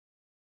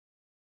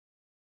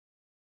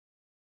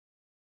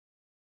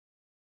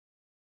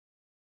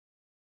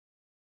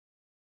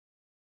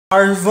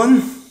Hi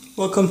everyone,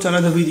 welcome to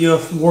another video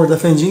of World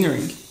of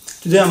Engineering.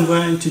 Today I'm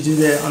going to do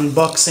the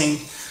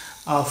unboxing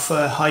of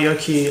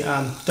Hioki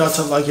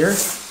data logger,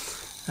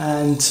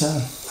 and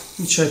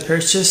which I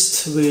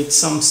purchased with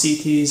some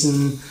CTs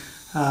and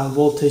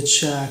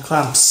voltage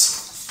clamps.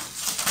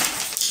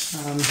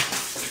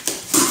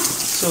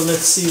 So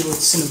let's see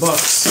what's in the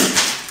box.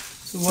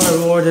 So what I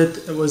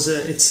ordered was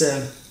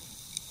the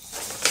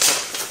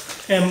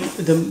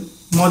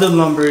model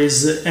number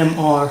is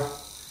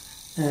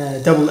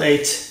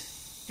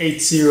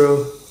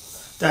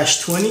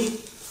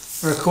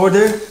MR8880-20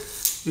 recorder,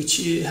 which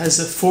has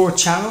a 4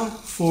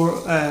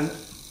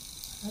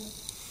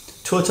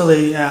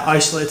 totally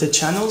isolated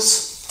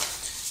channels,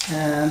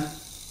 and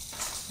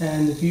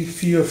a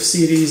few of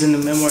CDs in the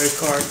memory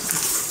card.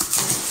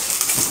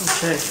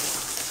 Okay,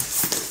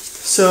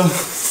 so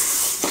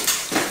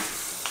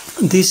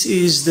this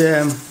is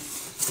the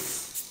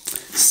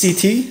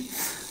CT,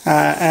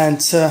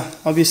 and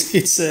obviously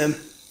it's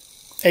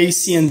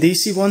AC and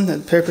DC one. I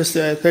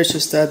purposely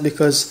purchased that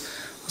because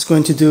I was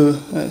going to do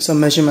some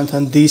measurement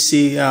on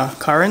DC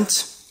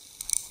current.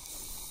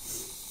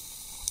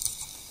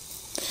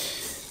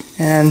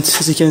 And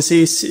as you can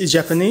see, it's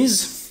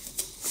Japanese.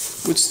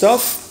 Good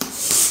stuff.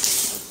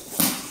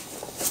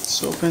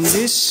 Let's open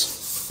this.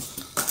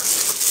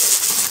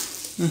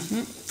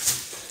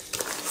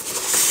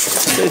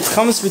 So it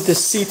comes with the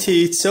CT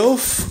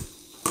itself.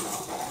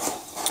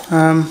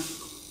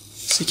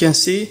 As you can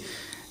see,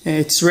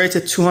 it's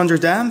rated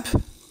 200 amp,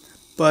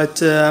 but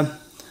the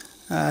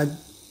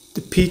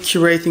peak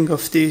rating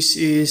of this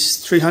is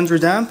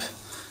 300 amp.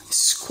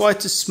 It's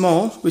quite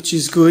small, which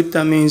is good.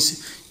 That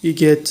means you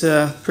get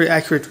pretty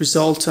accurate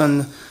result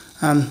on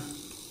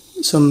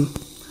some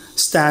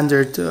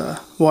standard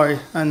wire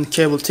and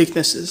cable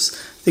thicknesses,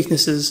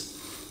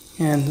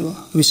 and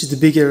which is the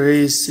bigger it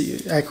is,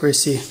 the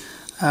accuracy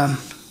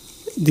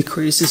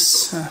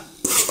decreases.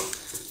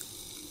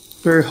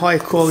 Very high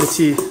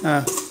quality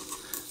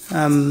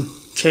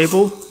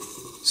cable.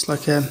 It's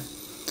like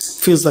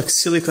feels like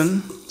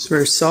silicone. It's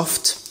very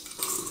soft,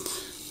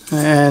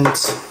 and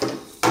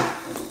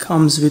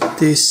comes with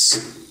this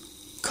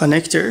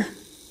connector.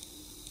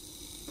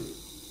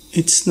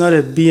 It's not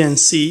a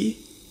BNC.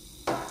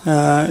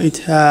 It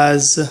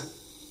has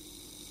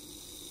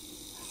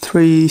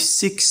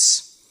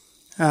 6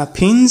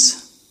 pins.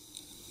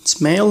 It's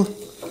male,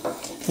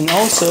 and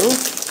also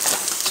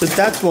so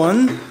that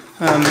one,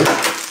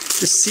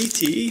 the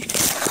CT.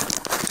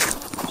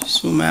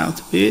 Zoom out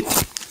a bit.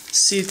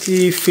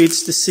 CT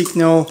feeds the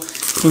signal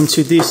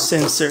into this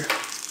sensor,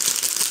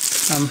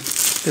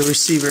 the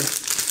receiver,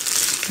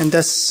 and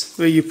that's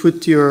where you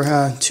put your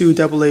 2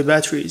 AA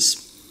batteries.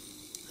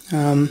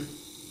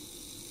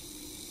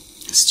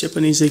 It's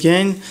Japanese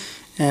again,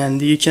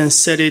 and you can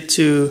set it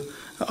to,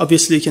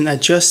 obviously you can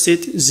adjust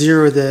it,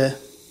 zero the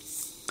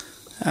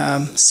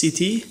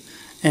CT,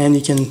 and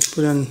you can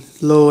put on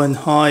low and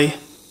high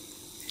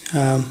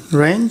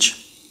range,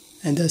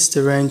 and that's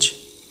the range.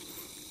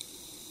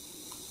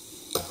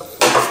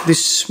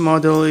 This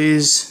model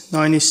is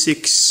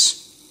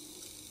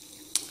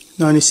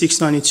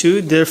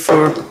 9692,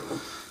 therefore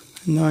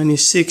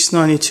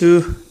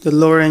 9692, the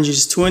low range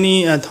is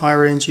 20 and high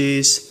range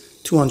is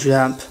 200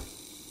 amp.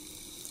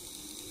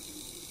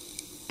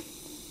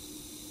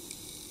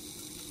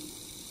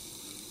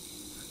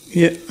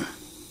 Yeah,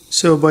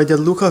 so by the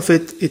look of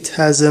it, it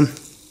has a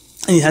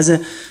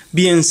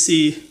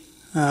BNC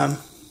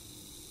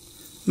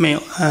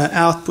male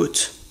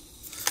output.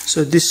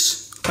 So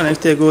this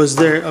connector goes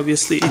there.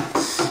 Obviously it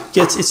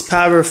gets its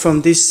power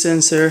from this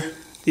sensor,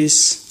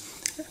 this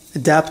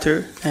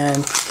adapter,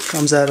 and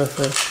comes out of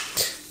a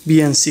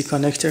BNC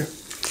connector.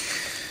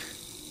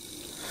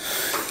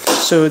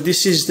 So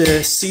this is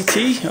the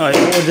CT. I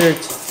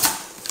ordered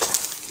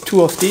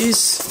 2 of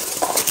these.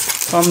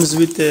 Comes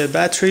with the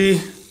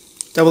battery,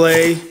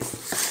 AA,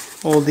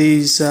 all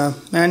these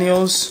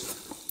manuals,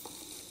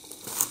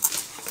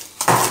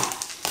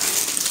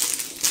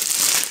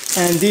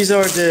 and these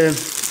are the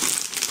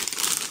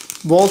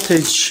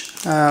voltage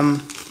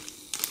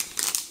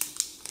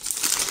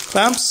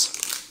clamps.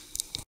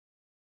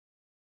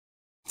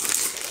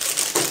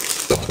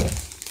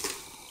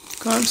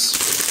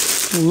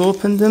 We'll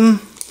open them.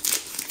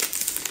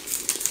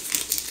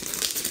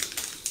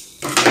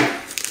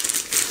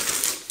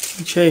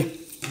 Okay,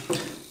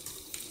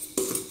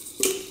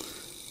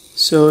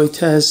 so it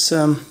has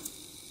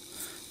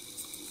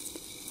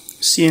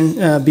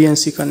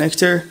BNC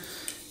connector,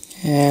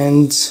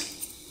 and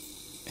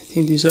I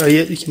think these are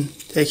it. You can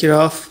take it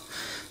off.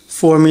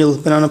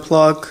 4mm banana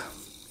plug,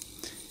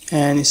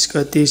 and it's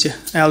got these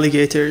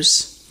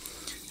alligators.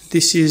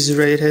 This is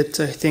rated,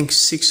 I think,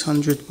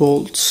 600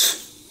 volts.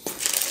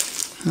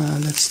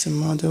 That's the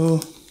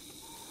model.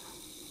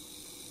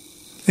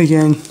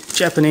 Again,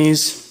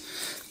 Japanese.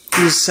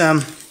 These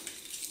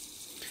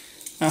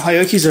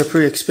Hiokis are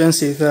pretty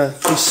expensive.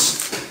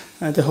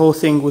 The whole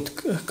thing would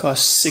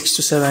cost 6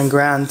 to 7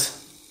 grand.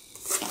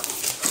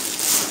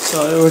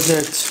 So I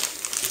ordered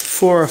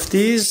 4 of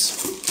these.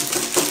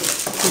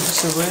 Put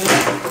this away.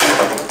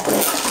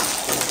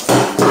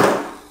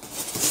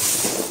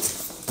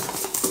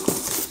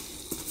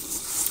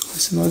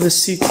 It's another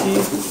CT.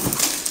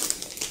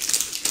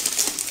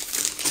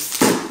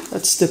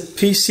 That's the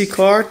PC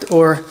card,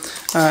 or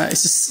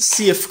it's a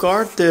CF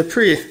card. They're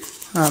pretty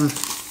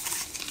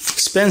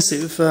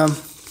expensive,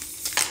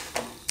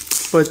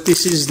 but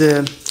this is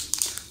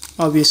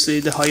obviously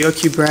the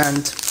Hioki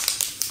brand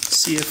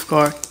CF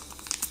card.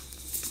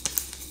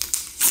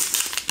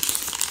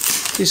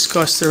 This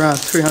costs around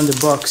 300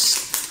 bucks.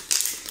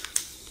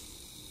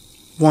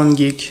 1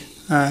 gig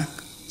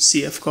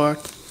CF card.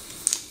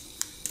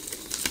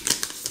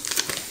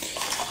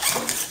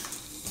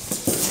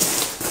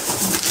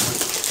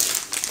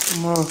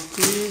 More of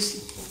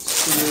these.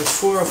 So there are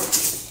 4 of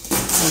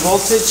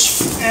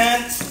voltage,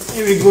 and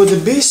here we go. The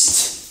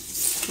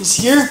beast is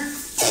here.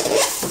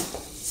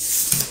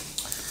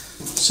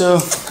 So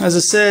as I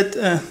said,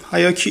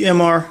 Hioki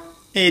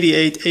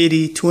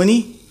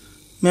MR888020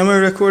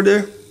 memory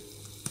recorder.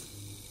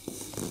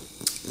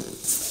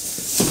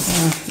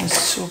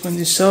 Let's open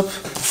this up.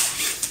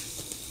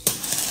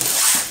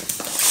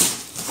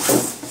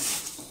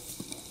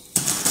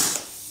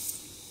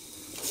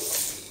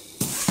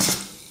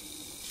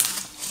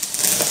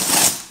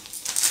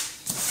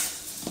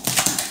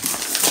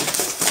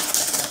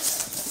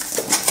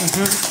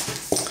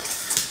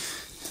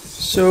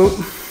 So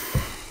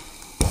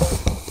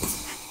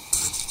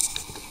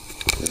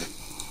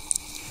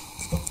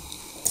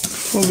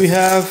what we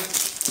have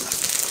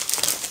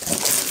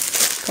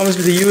comes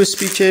with a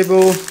USB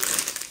cable,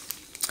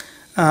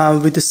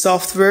 with the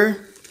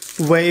software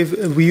Wave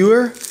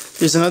Viewer.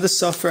 There's another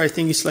software, I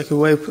think it's like a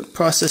wave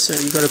processor,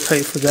 you gotta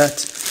pay for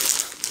that.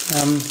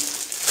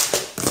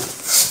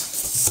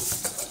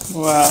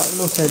 Wow,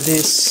 look at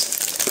this.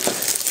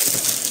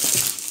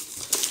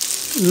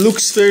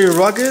 Looks very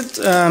rugged,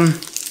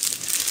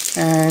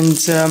 and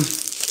it's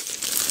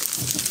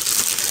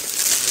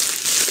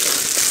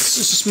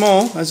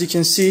small, as you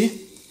can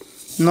see.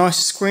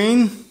 Nice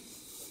screen.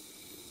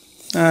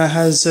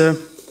 Has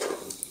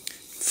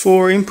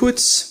 4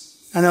 inputs,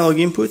 analog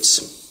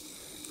inputs.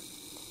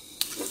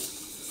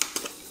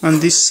 On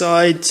this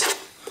side,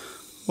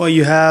 what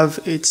you have,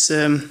 it's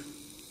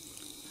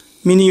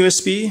mini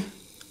USB.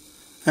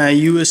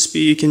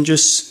 USB, you can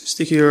just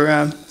stick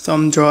your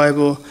thumb drive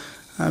or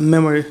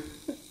memory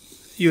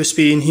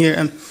USB in here,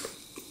 and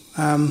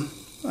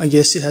I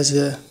guess it has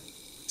a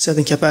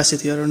certain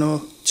capacity, I don't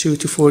know, 2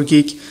 to 4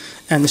 gig,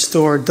 and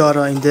store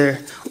data in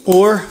there.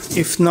 Or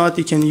if not,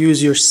 you can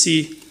use your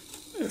C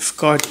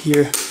card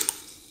here.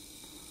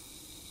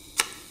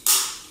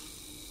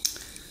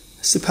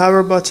 It's the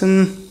power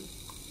button,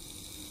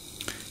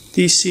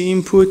 DC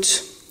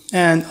input,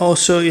 and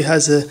also it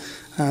has a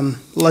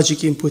logic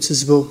inputs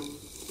as well.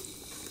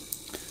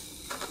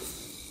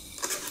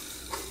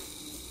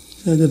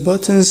 So the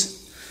buttons,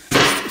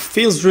 it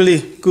feels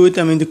really good.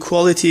 I mean, the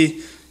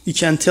quality, you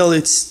can tell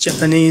it's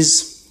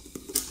Japanese.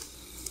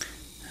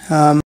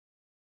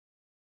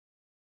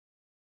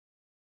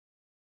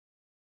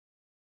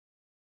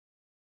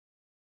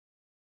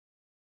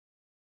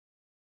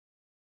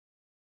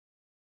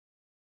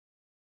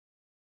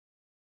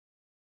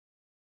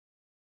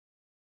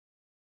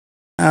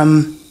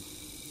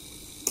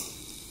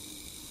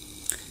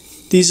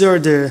 These are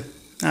the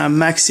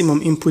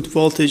maximum input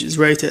voltage is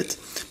rated,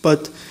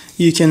 but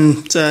you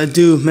can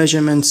do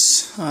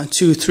measurements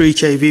 2-3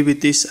 kV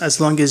with this, as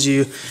long as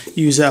you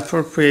use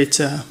appropriate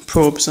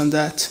probes on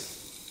that.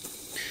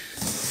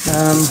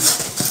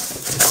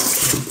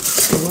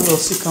 What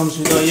else it comes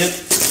with? Oh, yeah.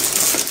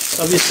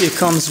 Obviously it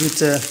comes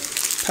with a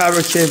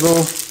power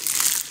cable.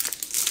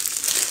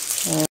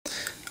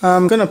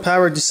 I'm gonna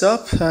power this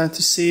up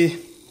to see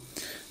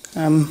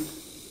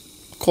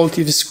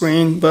quality of the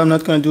screen, but I'm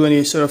not going to do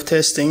any sort of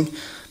testing.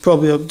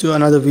 Probably I'll do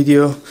another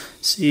video,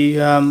 see,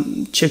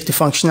 check the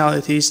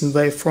functionalities and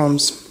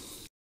waveforms.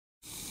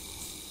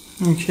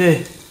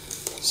 Okay,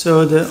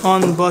 so the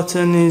on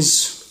button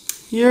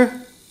is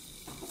here.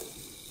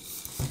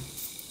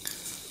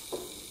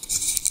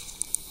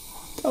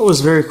 That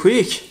was very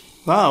quick,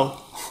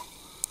 wow.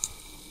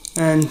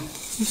 And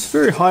it's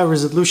very high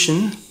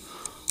resolution.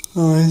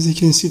 As you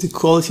can see, the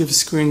quality of the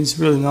screen is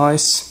really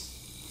nice.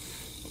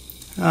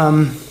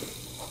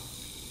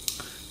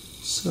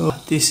 So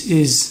this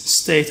is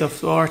state of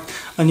the art.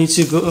 I need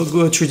to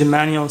go through the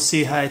manual,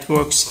 see how it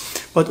works.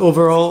 But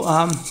overall,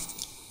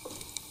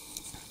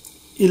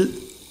 it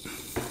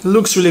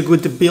looks really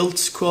good. The build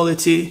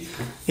quality,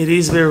 it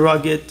is very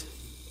rugged.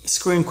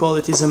 Screen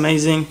quality is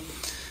amazing.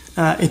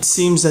 It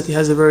seems that it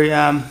has a very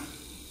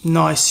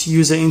nice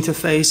user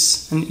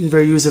interface and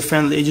very user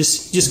friendly. You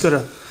just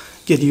gotta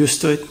get used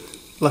to it,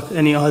 like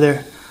any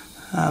other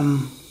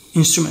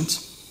instrument.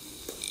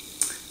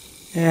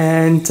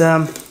 And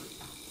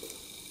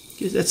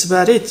that's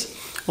about it.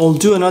 I'll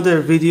do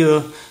another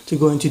video to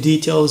go into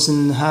details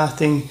and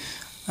what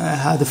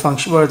are the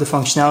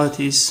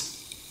functionalities.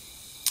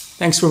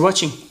 Thanks for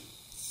watching.